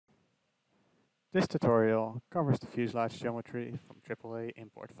This tutorial covers the fuselage geometry from AAA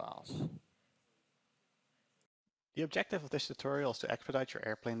import files. The objective of this tutorial is to expedite your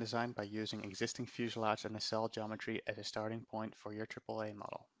airplane design by using existing fuselage and nacelle geometry as a starting point for your AAA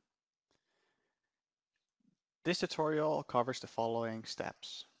model. This tutorial covers the following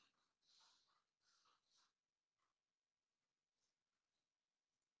steps.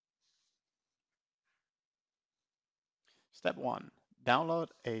 Step 1. Download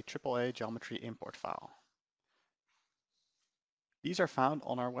a AAA geometry import file. These are found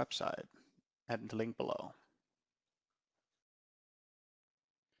on our website at the link below.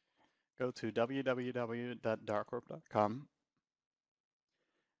 Go to www.darkorp.com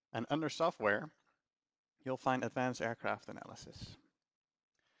and under Software, you'll find Advanced Aircraft Analysis.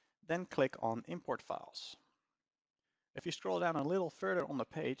 Then click on Import Files. If you scroll down a little further on the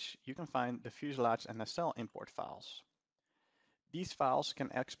page, you can find the fuselage and nacelle import files. These files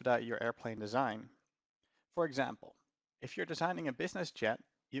can expedite your airplane design. For example, if you're designing a business jet,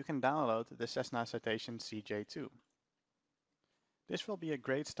 you can download the Cessna Citation CJ2. This will be a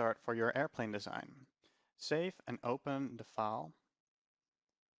great start for your airplane design. Save and open the file.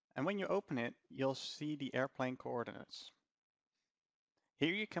 And when you open it, you'll see the airplane coordinates.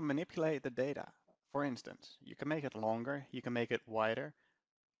 Here you can manipulate the data. For instance, you can make it longer, you can make it wider.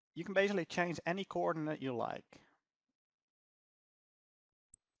 You can basically change any coordinate you like.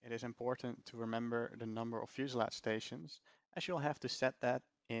 It is important to remember the number of fuselage stations, as you'll have to set that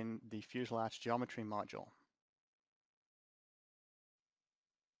in the fuselage geometry module.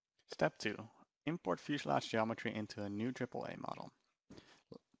 Step 2. Import fuselage geometry into a new AAA model.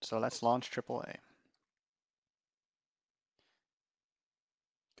 So let's launch AAA.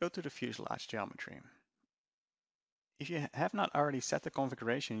 Go to the fuselage geometry. If you have not already set the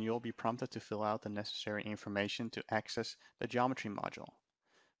configuration, you'll be prompted to fill out the necessary information to access the geometry module.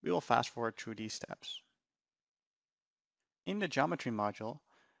 We will fast forward through these steps. In the geometry module,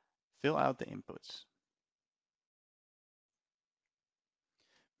 fill out the inputs.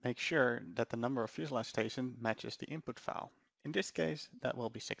 Make sure that the number of fuselage stations matches the input file. In this case, that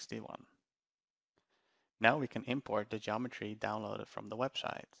will be 61. Now we can import the geometry downloaded from the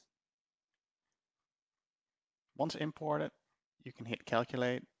website. Once imported, you can hit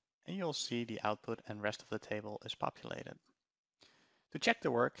calculate and you'll see the output and rest of the table is populated. To check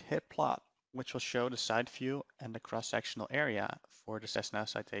the work, hit plot, which will show the side view and the cross-sectional area for the Cessna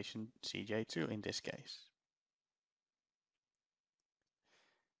Citation CJ2 in this case.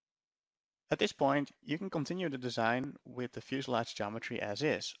 At this point, you can continue the design with the fuselage geometry as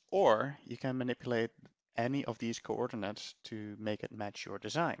is, or you can manipulate any of these coordinates to make it match your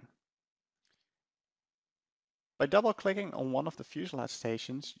design. By double-clicking on one of the fuselage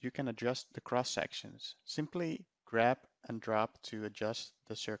stations, you can adjust the cross-sections. Simply grab and drop to adjust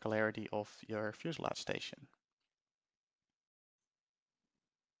the circularity of your fuselage station.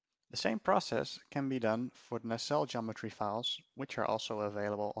 The same process can be done for the nacelle geometry files, which are also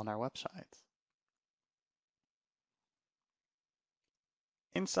available on our website.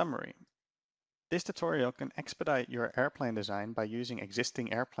 In summary, this tutorial can expedite your airplane design by using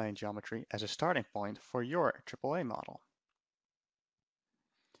existing airplane geometry as a starting point for your AAA model.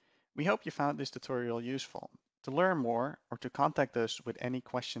 We hope you found this tutorial useful. To learn more or to contact us with any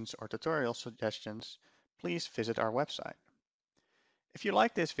questions or tutorial suggestions, please visit our website. If you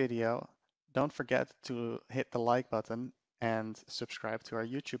like this video, don't forget to hit the like button and subscribe to our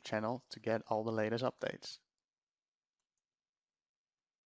YouTube channel to get all the latest updates.